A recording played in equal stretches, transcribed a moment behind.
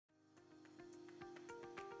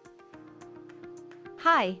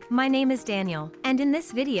Hi, my name is Daniel, and in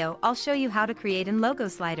this video I'll show you how to create an logo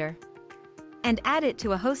slider and add it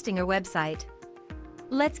to a hosting or website.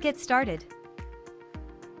 Let's get started.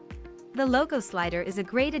 The logo slider is a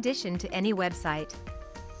great addition to any website.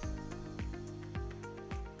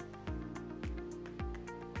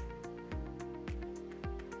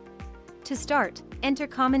 To start, enter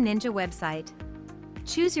Common Ninja website.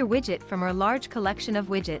 Choose your widget from our large collection of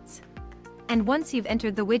widgets. And once you've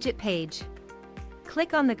entered the widget page,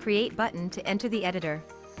 click on the Create button to enter the editor.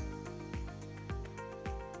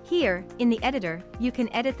 Here, in the editor, you can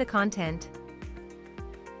edit the content,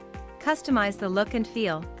 customize the look and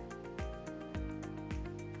feel,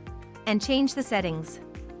 and change the settings.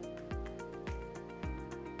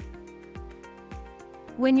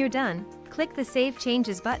 When you're done, click the Save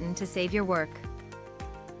Changes button to save your work.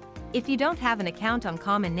 If you don't have an account on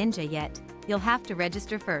Common Ninja yet, you'll have to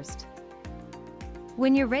register first.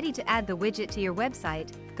 When you're ready to add the widget to your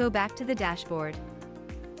website, go back to the dashboard.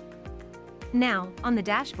 Now, on the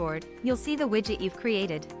dashboard, you'll see the widget you've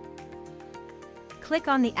created. Click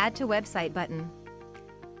on the Add to Website button.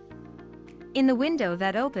 In the window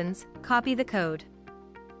that opens, copy the code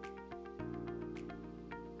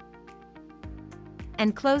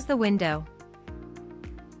and close the window.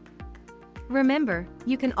 Remember,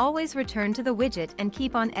 you can always return to the widget and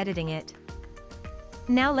keep on editing it.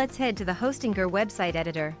 Now let's head to the Hostinger website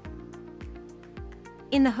editor.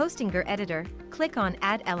 In the Hostinger editor, click on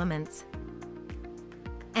Add Elements.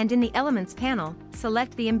 And in the Elements panel,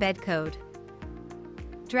 select the embed code.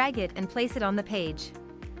 Drag it and place it on the page.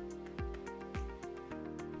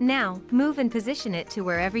 Now, move and position it to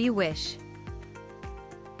wherever you wish.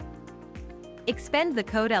 Expand the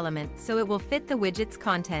code element so it will fit the widget's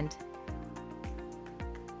content.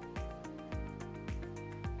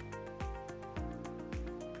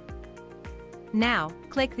 Now,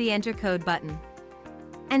 click the Enter Code button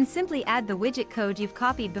and simply add the widget code you've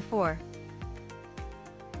copied before.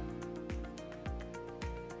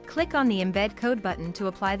 Click on the Embed Code button to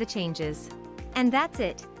apply the changes. And that's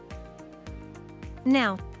it.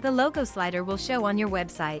 Now, the logo slider will show on your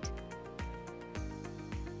website.